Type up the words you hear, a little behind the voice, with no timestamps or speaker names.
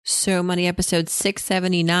So Money episode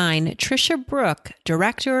 679, Trisha Brook,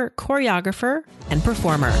 director, choreographer, and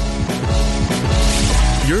performer.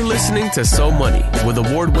 You're listening to So Money with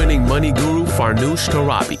award-winning money guru Farnoosh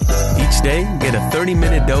Torabi. Each day, get a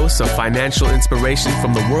 30-minute dose of financial inspiration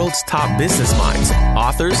from the world's top business minds,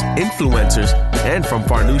 authors, influencers, and from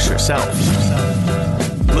Farnoosh herself.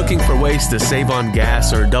 Looking for ways to save on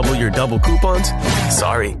gas or double your double coupons?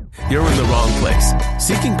 Sorry, you're in the wrong place.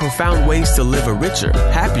 Seeking profound ways to live a richer,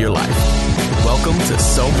 happier life. Welcome to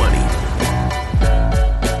So Money.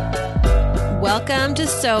 Welcome to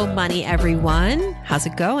So Money, everyone. How's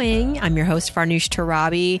it going? I'm your host, Farnoosh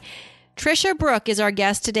Torabi. Trisha Brook is our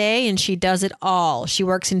guest today, and she does it all. She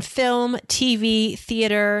works in film, TV,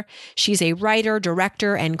 theater. She's a writer,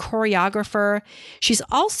 director, and choreographer. She's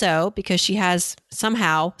also, because she has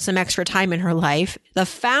somehow some extra time in her life, the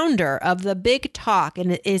founder of The Big Talk,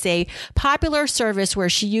 and it is a popular service where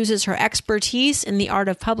she uses her expertise in the art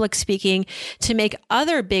of public speaking to make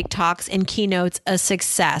other big talks and keynotes a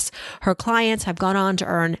success. Her clients have gone on to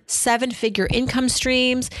earn seven-figure income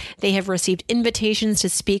streams. They have received invitations to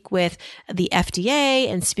speak with the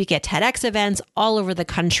FDA and speak at TEDx events all over the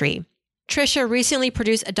country. Trisha recently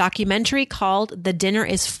produced a documentary called The Dinner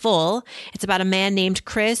is Full. It's about a man named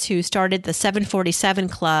Chris who started the 747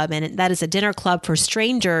 Club, and that is a dinner club for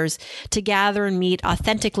strangers to gather and meet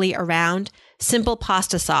authentically around simple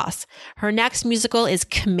pasta sauce. Her next musical is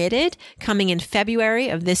Committed, coming in February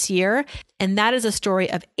of this year, and that is a story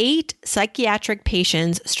of 8 psychiatric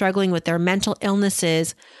patients struggling with their mental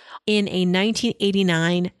illnesses in a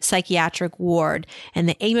 1989 psychiatric ward. And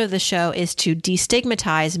the aim of the show is to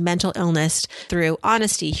destigmatize mental illness through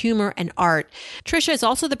honesty, humor, and art. Trisha is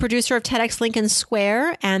also the producer of TEDx Lincoln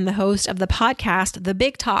Square and the host of the podcast, The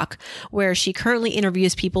Big Talk, where she currently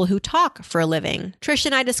interviews people who talk for a living. Trisha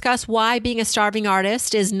and I discuss why being a starving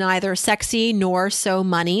artist is neither sexy nor so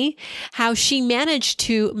money, how she managed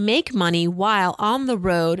to make money while on the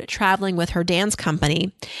road traveling with her dance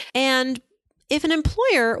company, and if an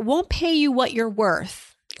employer won't pay you what you're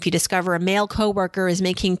worth, if you discover a male coworker is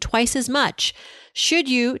making twice as much, should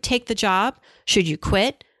you take the job? Should you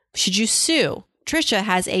quit? Should you sue? Trisha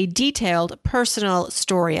has a detailed personal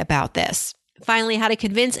story about this. Finally, how to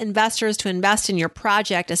convince investors to invest in your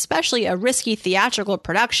project, especially a risky theatrical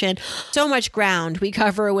production. So much ground we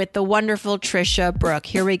cover with the wonderful Trisha Brook.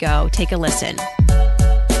 Here we go. Take a listen.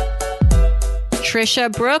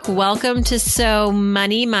 Trisha Brook, welcome to So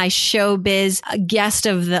Money, my showbiz guest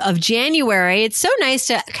of January. It's so nice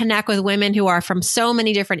to connect with women who are from so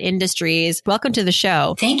many different industries. Welcome to the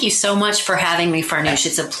show. Thank you so much for having me, Farnoosh.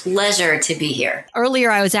 It's a pleasure to be here. Earlier,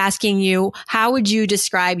 I was asking you, how would you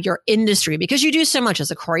describe your industry? Because you do so much as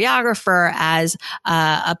a choreographer, as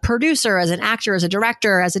a producer, as an actor, as a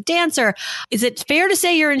director, as a dancer. Is it fair to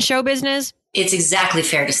say you're in show business? It's exactly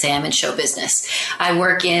fair to say I'm in show business. I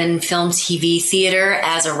work in film, TV, theater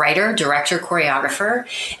as a writer, director, choreographer,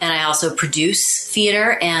 and I also produce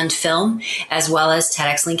theater and film as well as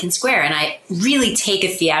TEDx Lincoln Square. And I really take a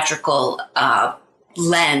theatrical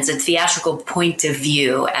lens, a theatrical point of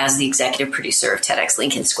view as the executive producer of TEDx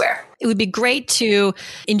Lincoln Square. It would be great to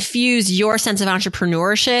infuse your sense of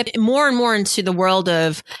entrepreneurship more and more into the world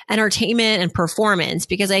of entertainment and performance,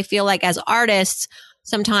 because I feel like as artists,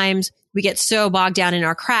 sometimes we get so bogged down in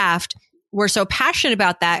our craft. We're so passionate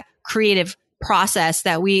about that creative process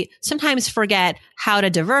that we sometimes forget how to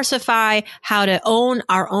diversify, how to own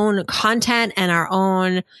our own content and our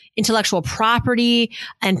own intellectual property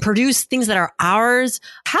and produce things that are ours.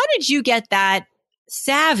 How did you get that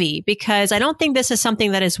savvy? Because I don't think this is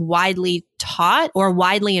something that is widely taught or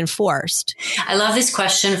widely enforced. I love this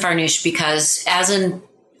question, Farnoosh, because as an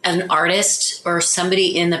artist or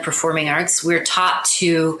somebody in the performing arts, we're taught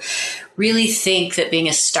to really think that being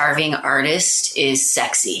a starving artist is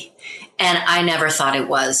sexy. And I never thought it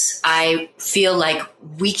was. I feel like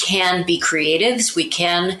we can be creatives, we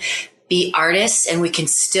can be artists, and we can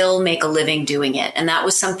still make a living doing it. And that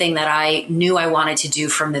was something that I knew I wanted to do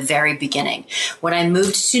from the very beginning. When I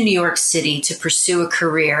moved to New York City to pursue a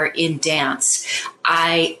career in dance,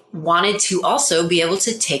 I wanted to also be able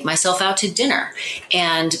to take myself out to dinner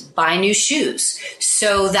and buy new shoes.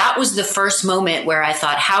 So that was the first moment where I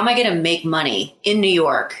thought, how am I going to make money in New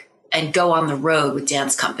York and go on the road with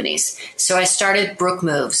dance companies? So I started Brook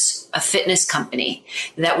Moves, a fitness company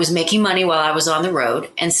that was making money while I was on the road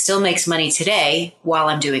and still makes money today while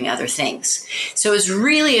I'm doing other things. So it was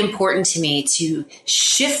really important to me to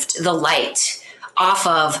shift the light off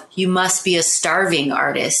of you must be a starving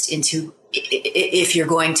artist into if you're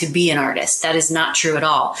going to be an artist. That is not true at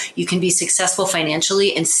all. You can be successful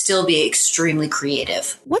financially and still be extremely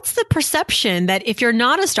creative. What's the perception that if you're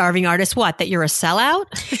not a starving artist, that you're a sellout?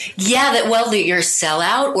 Yeah, that you're a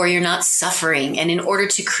sellout or you're not suffering. And in order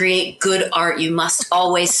to create good art, you must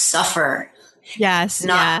always suffer. Yes.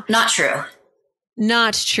 Not true.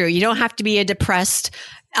 Not true. You don't have to be a depressed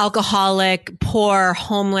alcoholic, poor,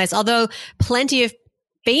 homeless, although plenty of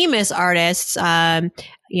famous artists,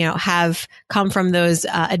 have come from those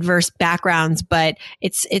adverse backgrounds, but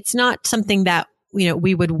it's not something that,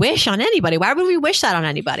 we would wish on anybody. Why would we wish that on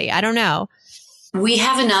anybody? I don't know. We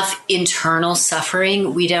have enough internal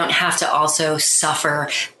suffering. We don't have to also suffer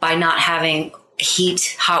by not having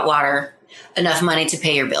heat, hot water, enough money to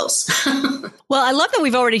pay your bills. Well, I love that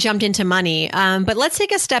we've already jumped into money, but let's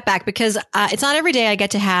take a step back because it's not every day I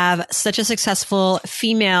get to have such a successful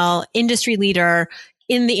female industry leader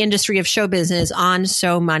in the industry of show business on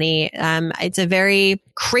So Money. It's a very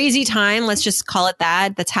crazy time. Let's just call it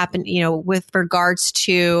that. That's happened, with regards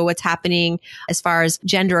to what's happening as far as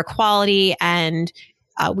gender equality. And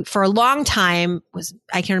for a long time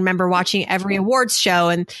I can remember watching every awards show.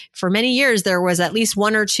 And for many years, there was at least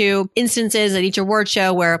one or two instances at each award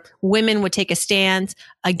show where women would take a stance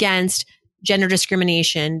against gender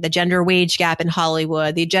discrimination, the gender wage gap in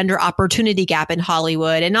Hollywood, the gender opportunity gap in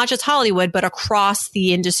Hollywood, and not just Hollywood, but across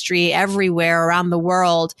the industry everywhere around the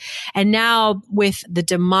world. And now with the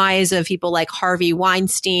demise of people like Harvey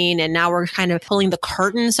Weinstein, and now we're kind of pulling the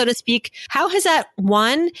curtain, so to speak. How has that,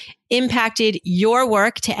 one, impacted your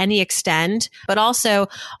work to any extent, but also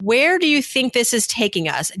where do you think this is taking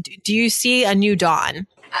us? Do you see a new dawn?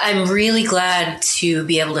 I'm really glad to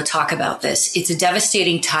be able to talk about this. It's a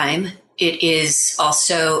devastating time. It is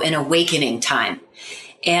also an awakening time.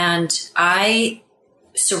 And I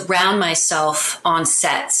surround myself on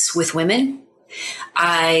sets with women.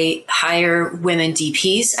 I hire women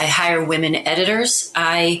DPs. I hire women editors.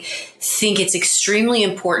 I think it's extremely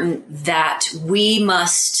important that we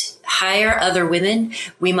must hire other women.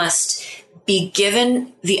 We must be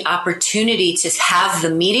given the opportunity to have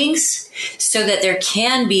the meetings so that there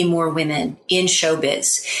can be more women in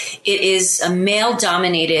showbiz. It is a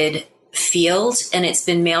male-dominated field, and it's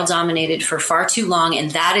been male-dominated for far too long,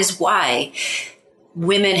 and that is why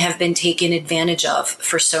women have been taken advantage of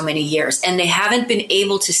for so many years, and they haven't been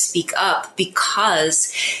able to speak up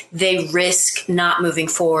because they risk not moving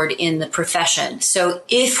forward in the profession. So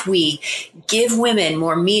if we give women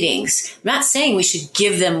more meetings, I'm not saying we should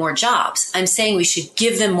give them more jobs. I'm saying we should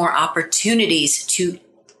give them more opportunities to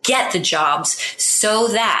get the jobs so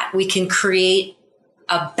that we can create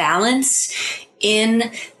a balance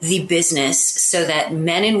in the business so that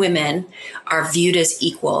men and women are viewed as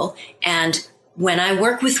equal. And when I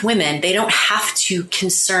work with women, they don't have to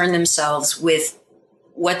concern themselves with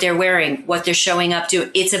what they're wearing, what they're showing up to.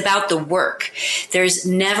 It's about the work. There's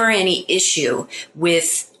never any issue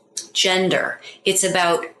with gender. It's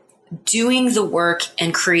about doing the work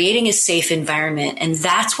and creating a safe environment. And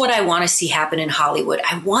that's what I want to see happen in Hollywood.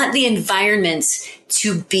 I want the environments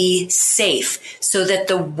to be safe so that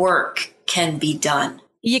the work can be done.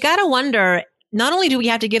 You got to wonder, not only do we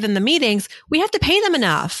have to give them the meetings, we have to pay them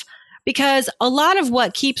enough. Because a lot of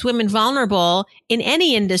what keeps women vulnerable in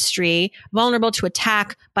any industry, vulnerable to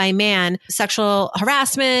attack by man, sexual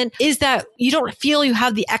harassment, is that you don't feel you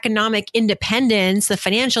have the economic independence, the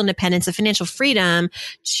financial independence, the financial freedom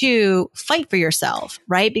to fight for yourself,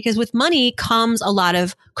 right? Because with money comes a lot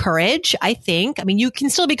of courage, I think. I mean, you can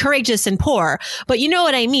still be courageous and poor, but you know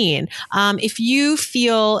what I mean. If you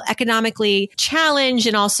feel economically challenged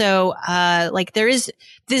and also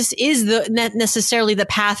this is not necessarily the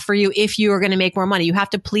path for you if you are going to make more money. You have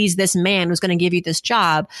to please this man who's going to give you this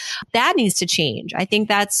job. That needs to change. I think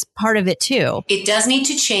that's part of it too. It does need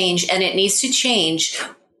to change, and it needs to change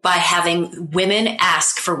by having women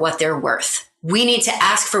ask for what they're worth. We need to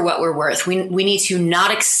ask for what we're worth. We need to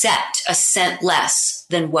not accept a cent less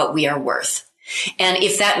than what we are worth. And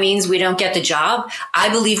if that means we don't get the job, I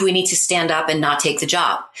believe we need to stand up and not take the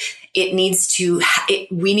job. We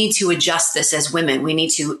need to adjust this as women. We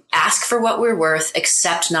need to ask for what we're worth,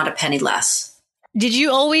 accept not a penny less. Did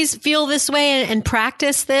you always feel this way and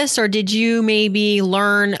practice this, or did you maybe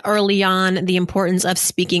learn early on the importance of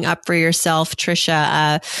speaking up for yourself,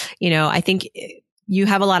 Trisha? I think you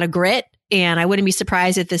have a lot of grit. And I wouldn't be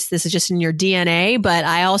surprised if this is just in your DNA, but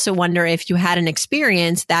I also wonder if you had an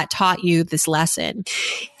experience that taught you this lesson.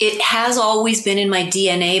 It has always been in my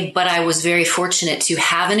DNA, but I was very fortunate to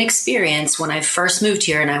have an experience when I first moved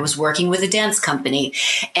here and I was working with a dance company,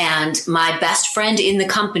 and my best friend in the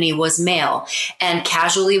company was male. And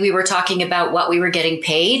casually we were talking about what we were getting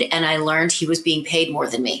paid, and I learned he was being paid more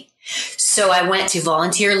than me. So I went to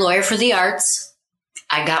volunteer lawyer for the arts.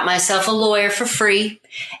 I got myself a lawyer for free,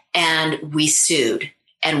 and we sued,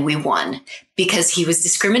 and we won because he was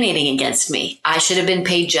discriminating against me. I should have been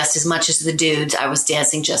paid just as much as the dudes. I was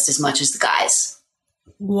dancing just as much as the guys.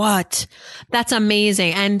 What? That's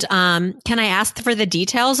amazing. And can I ask for the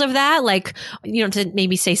details of that? Like, you know, to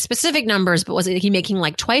maybe say specific numbers, but was it he making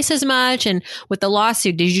like twice as much? And with the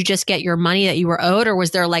lawsuit, did you just get your money that you were owed, or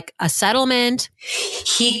was there like a settlement?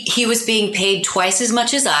 He was being paid twice as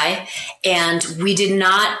much as I, and we did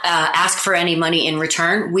not ask for any money in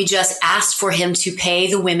return. We just asked for him to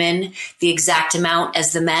pay the women the exact amount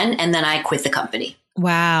as the men, and then I quit the company.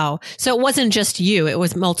 Wow. So it wasn't just you, it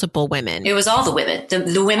was multiple women. It was all the women.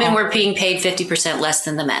 The women were being paid 50% less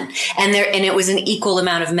than the men. And it was an equal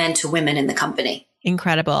amount of men to women in the company.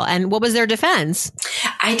 Incredible. And what was their defense?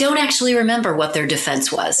 I don't actually remember what their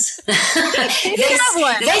defense was.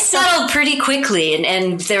 They settled pretty quickly,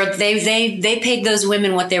 and they paid those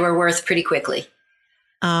women what they were worth pretty quickly.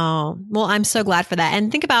 Oh, well, I'm so glad for that. And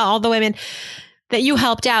think about all the women that you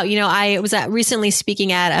helped out. You know, I was recently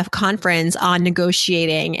speaking at a conference on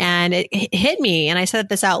negotiating, and it hit me. And I said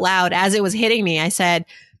this out loud as it was hitting me. I said,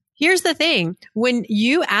 here's the thing. When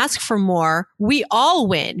you ask for more, we all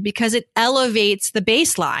win because it elevates the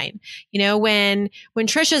baseline. You know, when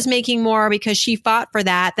Trisha's making more because she fought for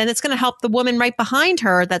that, then it's going to help the woman right behind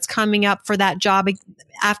her that's coming up for that job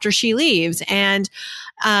after she leaves. And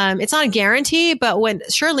it's not a guarantee, but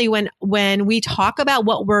when we talk about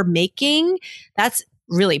what we're making, that's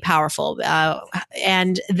really powerful.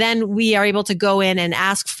 And then we are able to go in and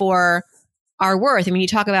ask for our worth. I mean, you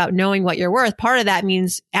talk about knowing what you're worth. Part of that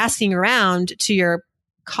means asking around to your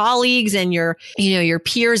colleagues and your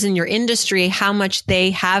peers in your industry, how much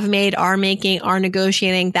they have made, are making, are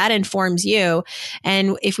negotiating. That informs you.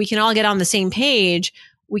 And if we can all get on the same page,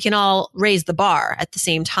 we can all raise the bar at the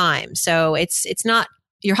same time. So it's not,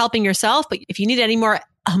 you're helping yourself, but if you need any more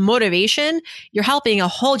motivation, you're helping a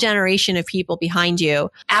whole generation of people behind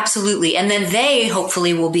you. Absolutely. And then they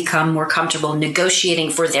hopefully will become more comfortable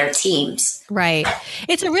negotiating for their teams. Right.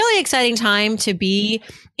 It's a really exciting time to be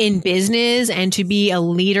in business and to be a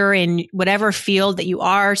leader in whatever field that you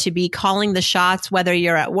are, to be calling the shots, whether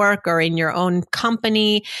you're at work or in your own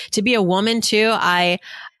company, to be a woman too.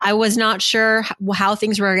 I was not sure how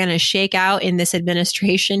things were going to shake out in this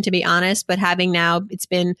administration, to be honest, but it's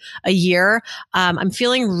been a year. I'm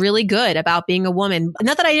feeling really good about being a woman.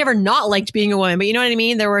 Not that I ever not liked being a woman, but you know what I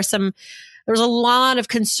mean? There was a lot of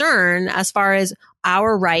concern as far as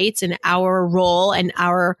our rights and our role and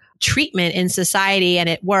our treatment in society and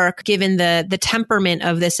at work, given the temperament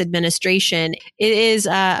of this administration. It is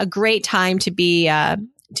a great time to be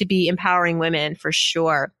empowering women for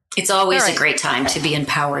sure. It's always a great time to be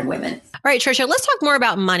empowering women. All right, Trisha, let's talk more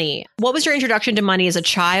about money. What was your introduction to money as a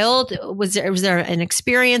child? Was there an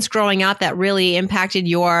experience growing up that really impacted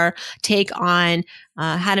your take on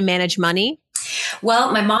how to manage money?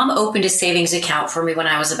 Well, my mom opened a savings account for me when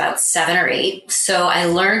I was about 7 or 8. So I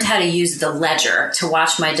learned how to use the ledger to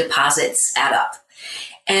watch my deposits add up.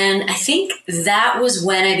 And I think that was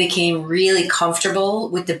when I became really comfortable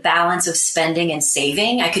with the balance of spending and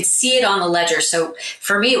saving. I could see it on the ledger. So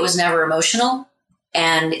for me, it was never emotional,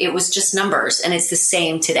 and it was just numbers. And it's the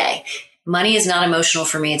same today. Money is not emotional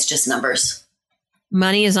for me. It's just numbers.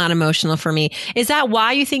 Money is not emotional for me. Is that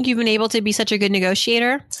why you think you've been able to be such a good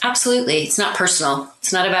negotiator? Absolutely. It's not personal.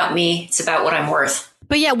 It's not about me. It's about what I'm worth.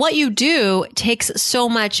 But yet what you do takes so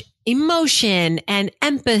much emotion and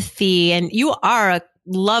empathy, and you are a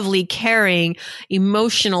lovely, caring,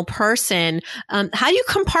 emotional person. How do you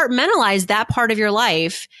compartmentalize that part of your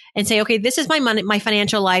life and say, okay, this is my money, my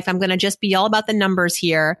financial life. I'm going to just be all about the numbers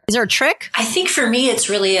here. Is there a trick? I think for me, it's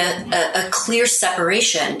really a clear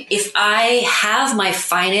separation. If I have my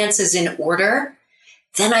finances in order,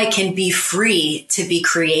 then I can be free to be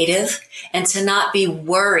creative and to not be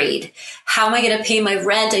worried. How am I going to pay my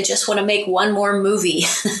rent? I just want to make one more movie.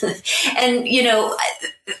 And, it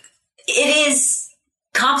is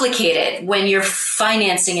complicated when you're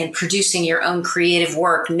financing and producing your own creative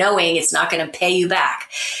work, knowing it's not going to pay you back.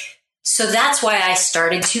 So that's why I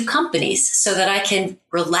started 2 companies, so that I can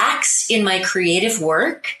relax in my creative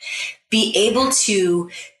work, be able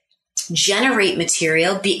to generate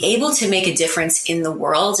material, be able to make a difference in the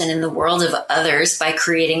world and in the world of others by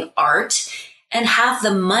creating art, and have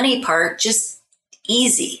the money part just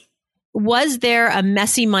easy. Was there a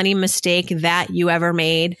messy money mistake that you ever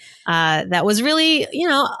made that was really,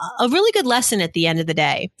 a really good lesson at the end of the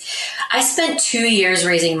day? I spent 2 years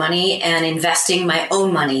raising money and investing my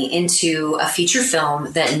own money into a feature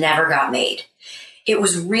film that never got made. It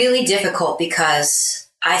was really difficult because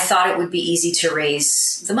I thought it would be easy to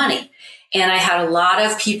raise the money. And I had a lot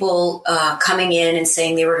of people coming in and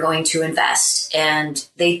saying they were going to invest, and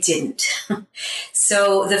they didn't.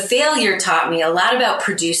 So the failure taught me a lot about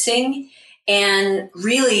producing and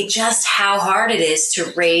really just how hard it is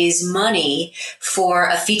to raise money for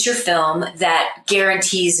a feature film that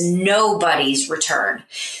guarantees nobody's return.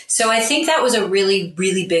 So I think that was a really,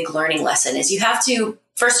 really big learning lesson is you have to,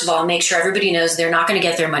 first of all, make sure everybody knows they're not going to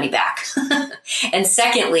get their money back. And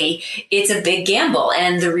secondly, it's a big gamble.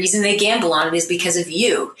 And the reason they gamble on it is because of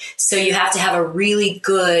you. So you have to have a really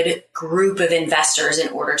good group of investors in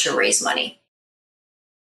order to raise money.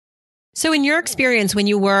 So in your experience, when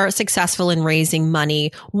you were successful in raising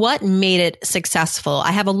money, what made it successful?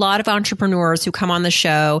 I have a lot of entrepreneurs who come on the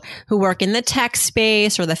show who work in the tech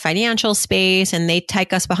space or the financial space, and they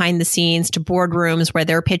take us behind the scenes to boardrooms where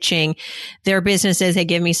they're pitching their businesses. They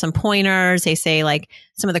give me some pointers. They say like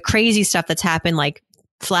some of the crazy stuff that's happened, like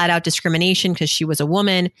flat out discrimination because she was a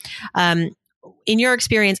woman. In your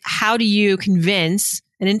experience, how do you convince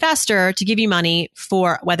an investor to give you money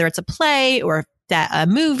for whether it's a play or that a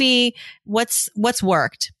movie? What's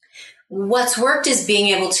worked? What's worked is being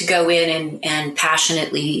able to go in and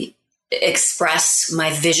passionately express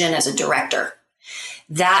my vision as a director.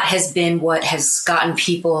 That has been what has gotten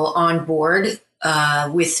people on board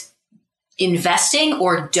with investing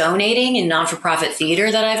or donating in non-for-profit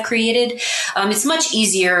theater that I've created. It's much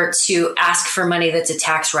easier to ask for money that's a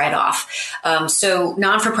tax write-off. So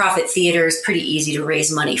non-for-profit theater is pretty easy to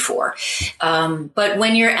raise money for. But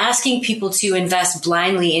when you're asking people to invest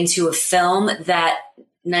blindly into a film that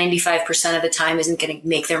 95% of the time isn't going to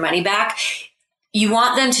make their money back, you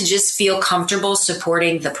want them to just feel comfortable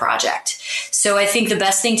supporting the project. So I think the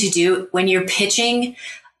best thing to do when you're pitching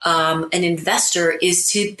an investor is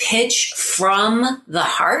to pitch from the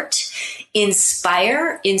heart,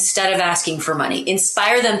 inspire instead of asking for money,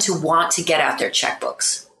 inspire them to want to get out their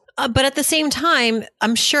checkbooks. But at the same time,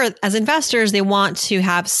 I'm sure as investors, they want to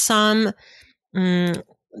have some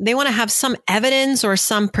evidence or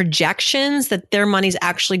some projections that their money's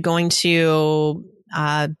actually going to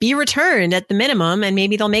be returned at the minimum, and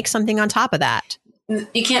maybe they'll make something on top of that.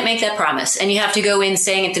 You can't make that promise. And you have to go in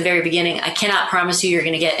saying at the very beginning, I cannot promise you you're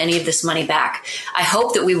going to get any of this money back. I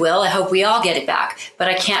hope that we will. I hope we all get it back, but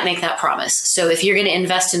I can't make that promise. So if you're going to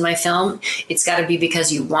invest in my film, it's got to be because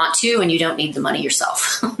you want to, and you don't need the money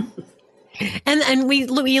yourself. And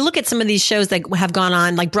you look at some of these shows that have gone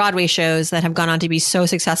on, like Broadway shows that have gone on to be so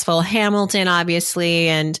successful. Hamilton, obviously,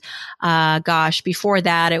 and before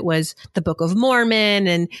that it was The Book of Mormon.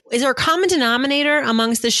 And is there a common denominator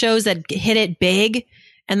amongst the shows that hit it big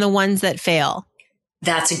and the ones that fail?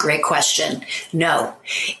 That's a great question. No,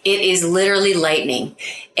 it is literally lightning.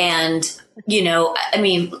 And,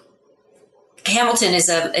 Hamilton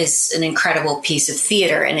is an incredible piece of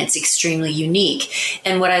theater, and it's extremely unique.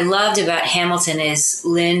 And what I loved about Hamilton is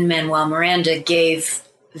Lin-Manuel Miranda gave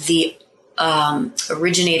the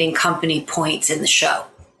originating company points in the show.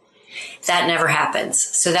 That never happens.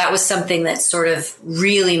 So that was something that sort of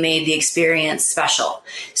really made the experience special.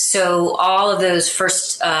 So all of those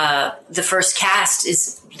the first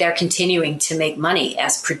cast they're continuing to make money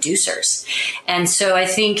as producers. And so I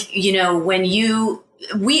think,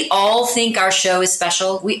 we all think our show is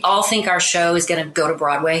special. We all think our show is going to go to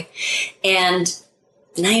Broadway, and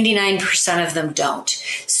 99% of them don't.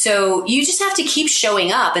 So you just have to keep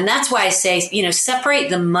showing up. And that's why I say, separate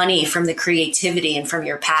the money from the creativity and from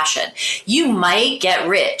your passion. You might get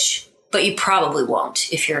rich, but you probably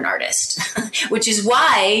won't if you're an artist, which is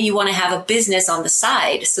why you want to have a business on the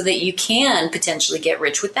side so that you can potentially get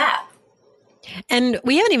rich with that. And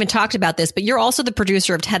we haven't even talked about this, but you're also the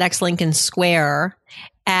producer of TEDx Lincoln Square.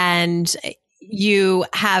 And you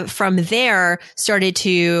have from there started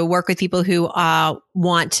to work with people who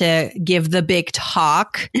want to give the big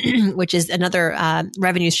talk, which is another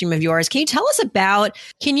revenue stream of yours.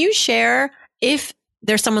 Can you share if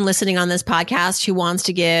there's someone listening on this podcast who wants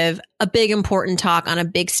to give a big important talk on a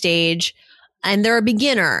big stage, and they're a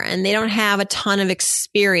beginner and they don't have a ton of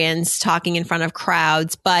experience talking in front of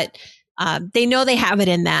crowds, but they know they have it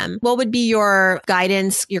in them. What would be your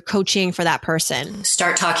guidance, your coaching for that person?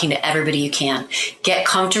 Start talking to everybody you can. Get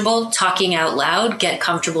comfortable talking out loud. Get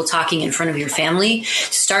comfortable talking in front of your family.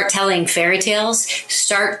 Start telling fairy tales.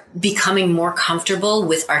 Start becoming more comfortable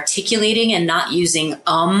with articulating and not using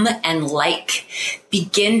and like.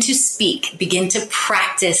 Begin to speak. Begin to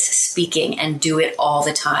practice speaking and do it all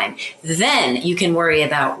the time. Then you can worry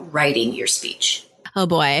about writing your speech. Oh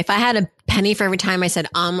boy, if I had a penny for every time I said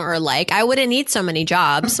or like, I wouldn't need so many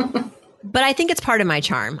jobs. But I think it's part of my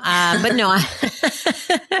charm. But no,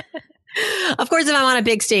 Of course, if I'm on a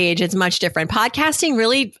big stage, it's much different. Podcasting,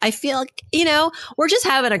 really, I feel like, we're just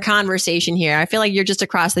having a conversation here. I feel like you're just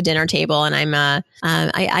across the dinner table and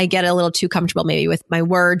I get a little too comfortable maybe with my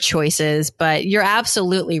word choices, but you're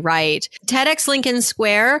absolutely right. TEDx Lincoln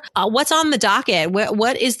Square, what's on the docket?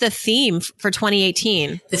 What is the theme for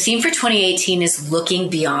 2018? The theme for 2018 is looking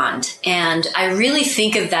beyond. And I really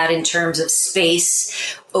think of that in terms of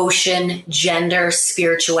space, ocean, gender,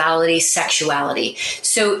 spirituality, sexuality.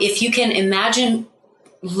 So if you can imagine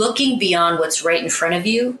looking beyond what's right in front of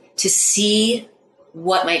you to see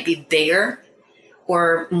what might be bigger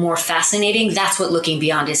or more fascinating, that's what looking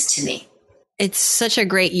beyond is to me. It's such a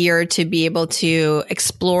great year to be able to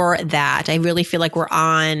explore that. I really feel like we're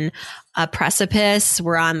on a precipice.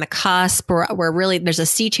 We're on the cusp. We're really, there's a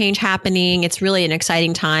sea change happening. It's really an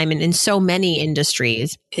exciting time in so many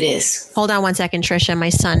industries. It is. Hold on one second, Trisha. My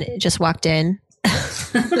son just walked in.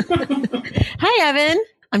 Hi, Evan.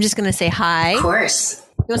 I'm just going to say hi. Of course.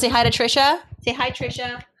 You want to say hi to Trisha? Say hi,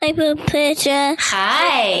 Trisha. Hi, Patricia.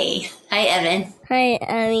 Hi. Hi, Evan. Hi,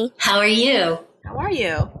 Abby. How are you? How are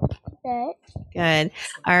you? Good. Good.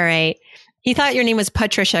 All right. He thought your name was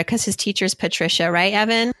Patricia because his teacher's Patricia, right,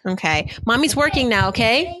 Evan? Okay. Mommy's working now,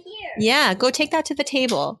 okay? Right here. Yeah, go take that to the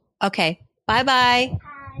table. Okay. Bye-bye.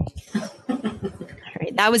 Hi. All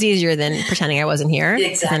right. That was easier than pretending I wasn't here.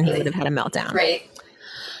 Exactly. Then he would have had a meltdown. Right.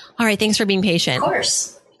 All right. Thanks for being patient. Of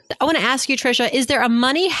course. I want to ask you, Trisha, is there a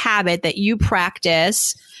money habit that you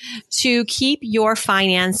practice to keep your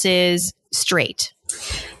finances straight?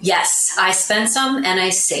 Yes, I spend some and I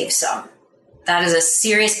save some. That is a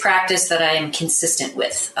serious practice that I am consistent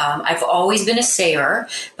with. I've always been a saver,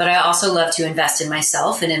 but I also love to invest in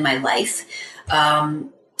myself and in my life.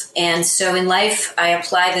 And so in life, I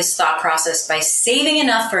apply this thought process by saving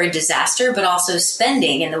enough for a disaster, but also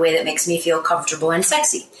spending in the way that makes me feel comfortable and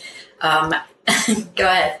sexy. Go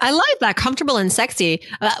ahead. I like that, comfortable and sexy.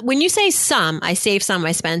 When you say some, I save some,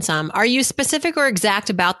 I spend some. Are you specific or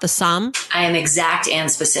exact about the sum? I am exact and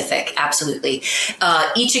specific. Absolutely.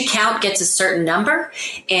 Each account gets a certain number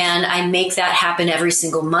and I make that happen every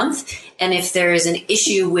single month. And if there is an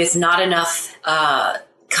issue with not enough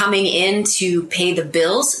coming in to pay the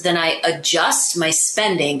bills, then I adjust my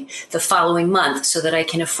spending the following month so that I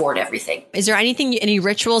can afford everything. Is there any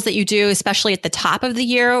rituals that you do, especially at the top of the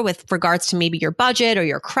year with regards to maybe your budget or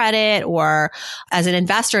your credit, or as an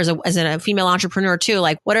investor, as a female entrepreneur too?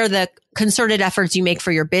 Like, what are the concerted efforts you make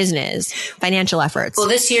for your business, financial efforts? Well,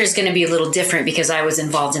 this year is going to be a little different because I was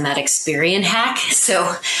involved in that Experian hack.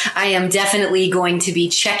 So I am definitely going to be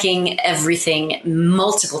checking everything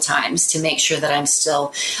multiple times to make sure that I'm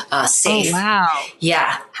still safe. Oh, wow.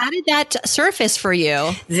 Yeah. How did that surface for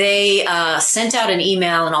you? They sent out an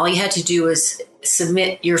email and all you had to do was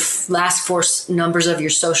submit your last four numbers of your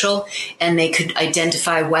social and they could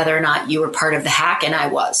identify whether or not you were part of the hack. And I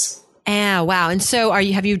was. Ah, wow. And so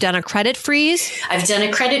have you done a credit freeze? I've done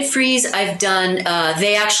a credit freeze. I've done,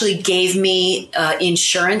 they actually gave me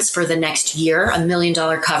insurance for the next year, $1 million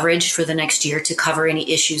coverage for the next year to cover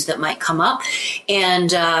any issues that might come up.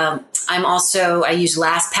 And I use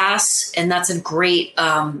LastPass, and that's a great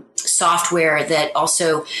software that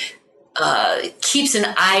also keeps an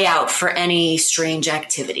eye out for any strange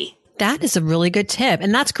activity. That is a really good tip.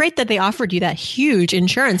 And that's great that they offered you that huge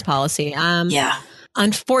insurance policy. Yeah.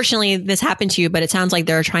 Unfortunately, this happened to you, but it sounds like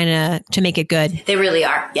they're trying to make it good. They really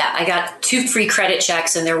are. Yeah. I got 2 free credit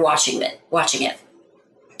checks and they're watching it.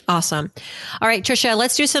 Awesome. All right, Trisha,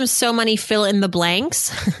 let's do some So Money fill in the blanks.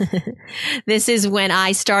 This is when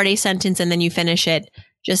I start a sentence and then you finish it.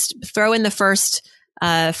 Just throw in the first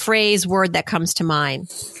phrase, word that comes to mind.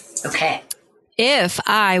 Okay. If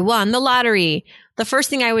I won the lottery, the first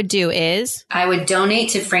thing I would do is? I would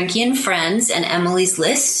donate to Frankie and Friends and Emily's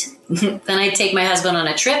List. Then I'd take my husband on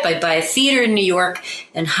a trip. I'd buy a theater in New York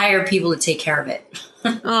and hire people to take care of it.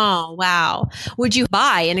 Oh, wow. Would you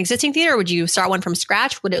buy an existing theater? Or would you start one from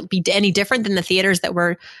scratch? Would it be any different than the theaters that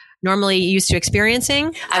we're normally used to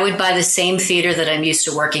experiencing? I would buy the same theater that I'm used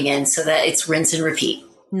to working in so that it's rinse and repeat.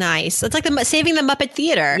 Nice. It's like saving the Muppet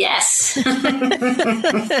Theater. Yes.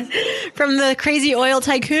 From the crazy oil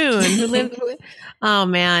tycoon who lived. Oh,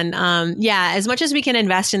 man. Yeah. As much as we can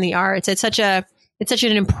invest in the arts, it's such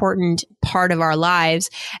an important part of our lives.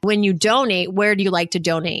 When you donate, where do you like to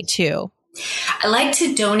donate to? I like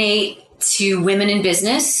to donate to women in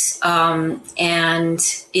business and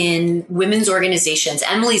in women's organizations.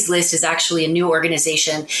 Emily's List is actually a new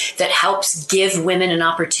organization that helps give women an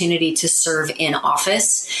opportunity to serve in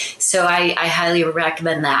office. So I highly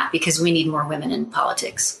recommend that because we need more women in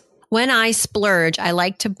politics. When I splurge, I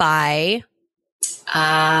like to buy...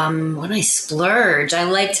 When I splurge, I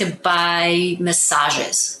like to buy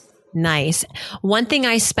massages. Nice. One thing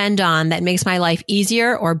I spend on that makes my life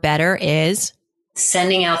easier or better is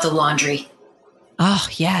sending out the laundry. Oh,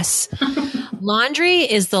 yes. Laundry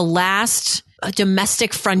is the last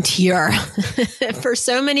domestic frontier for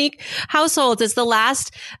so many households. It's the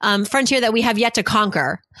last frontier that we have yet to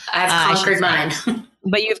conquer. I've conquered mine.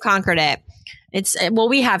 But you've conquered it. Well,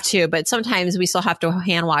 we have too, but sometimes we still have to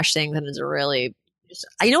hand wash things, and it's really,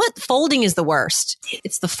 you know what? Folding is the worst.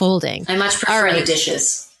 It's the folding. I much prefer the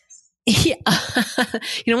dishes. Yeah.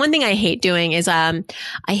 You know, one thing I hate doing is I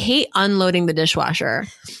hate unloading the dishwasher.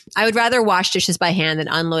 I would rather wash dishes by hand than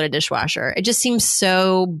unload a dishwasher. It just seems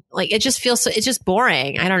so like, it just feels so, it's just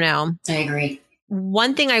boring. I don't know. I agree.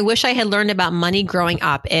 One thing I wish I had learned about money growing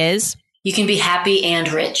up is you can be happy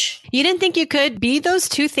and rich. You didn't think you could be those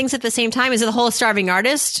two things at the same time? Is it the whole starving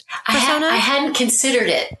artist persona? I hadn't considered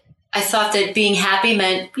it. I thought that being happy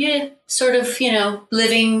meant, sort of,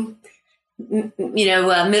 living,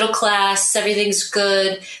 middle class, everything's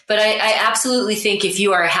good. But I absolutely think if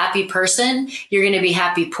you are a happy person, you're going to be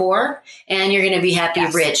happy poor and you're going to be happy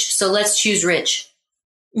rich. So let's choose rich.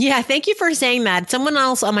 Yeah, thank you for saying that. Someone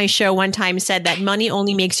else on my show one time said that money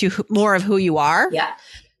only makes you more of who you are. Yeah.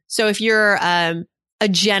 So if you're a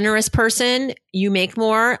generous person, you make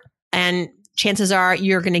more, and chances are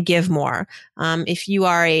you're going to give more. If you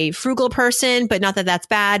are a frugal person, but not that that's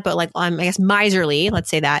bad, but like, I guess miserly, let's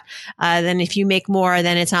say that, then if you make more,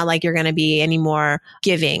 then it's not like you're going to be any more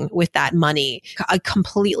giving with that money. I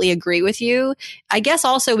completely agree with you. I guess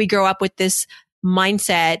also we grow up with this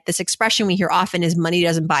mindset, this expression we hear often is money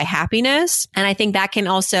doesn't buy happiness. And I think that can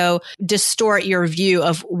also distort your view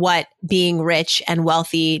of what being rich and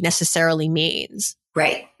wealthy necessarily means.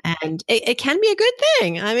 Right. And it can be a good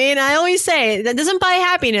thing. I mean, I always say that doesn't buy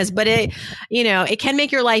happiness, but it can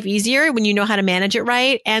make your life easier when you know how to manage it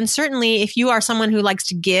right. And certainly if you are someone who likes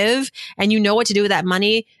to give and you know what to do with that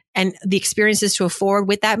money and the experiences to afford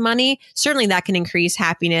with that money, certainly that can increase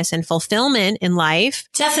happiness and fulfillment in life.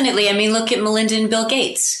 Definitely. I mean, look at Melinda and Bill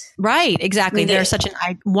Gates. Right. Exactly. They're such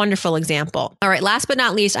a wonderful example. All right. Last but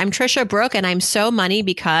not least, I'm Trisha Brooke, and I'm so money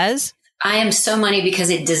because I am so money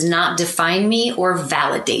because it does not define me or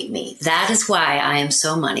validate me. That is why I am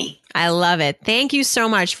so money. I love it. Thank you so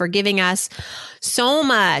much for giving us so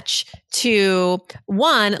much to,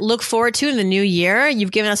 one, look forward to in the new year.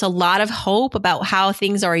 You've given us a lot of hope about how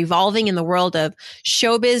things are evolving in the world of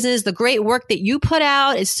show business. The great work that you put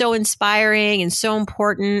out is so inspiring and so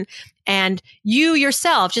important. And you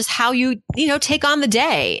yourself, just how you take on the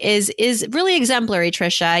day is really exemplary,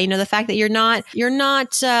 Trisha. The fact that you're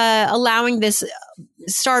not allowing this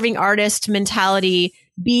starving artist mentality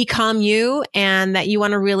become you, and that you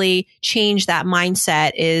want to really change that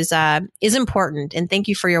mindset is important. And thank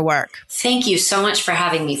you for your work. Thank you so much for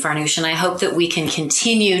having me, Farnoosh. And I hope that we can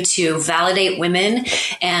continue to validate women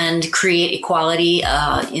and create equality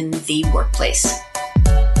in the workplace.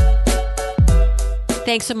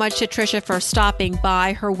 Thanks so much to Trisha for stopping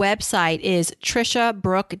by. Her website is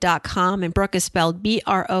trishabrook.com, and Brooke is spelled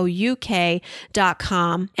BROUK.com.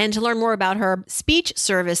 And to learn more about her speech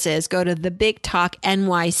services, go to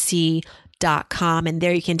thebigtalknyc.com, and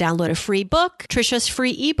there you can download a free book, Trisha's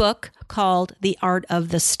free ebook called The Art of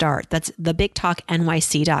the Start. That's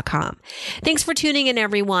thebigtalknyc.com. Thanks for tuning in,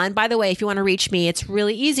 everyone. By the way, if you want to reach me, it's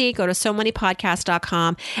really easy. Go to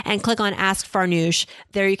SoMoneyPodcast.com and click on Ask Farnoosh.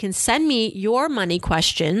 There you can send me your money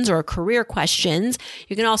questions or career questions.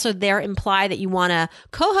 You can also there imply that you want to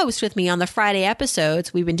co-host with me on the Friday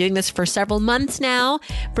episodes. We've been doing this for several months now,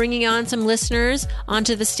 bringing on some listeners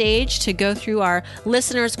onto the stage to go through our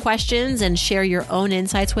listeners' questions and share your own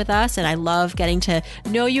insights with us. And I love getting to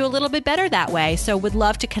know you a little bit better that way. So would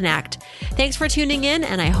love to connect. Thanks for tuning in,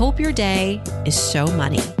 and I hope your day is so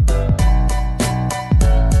money.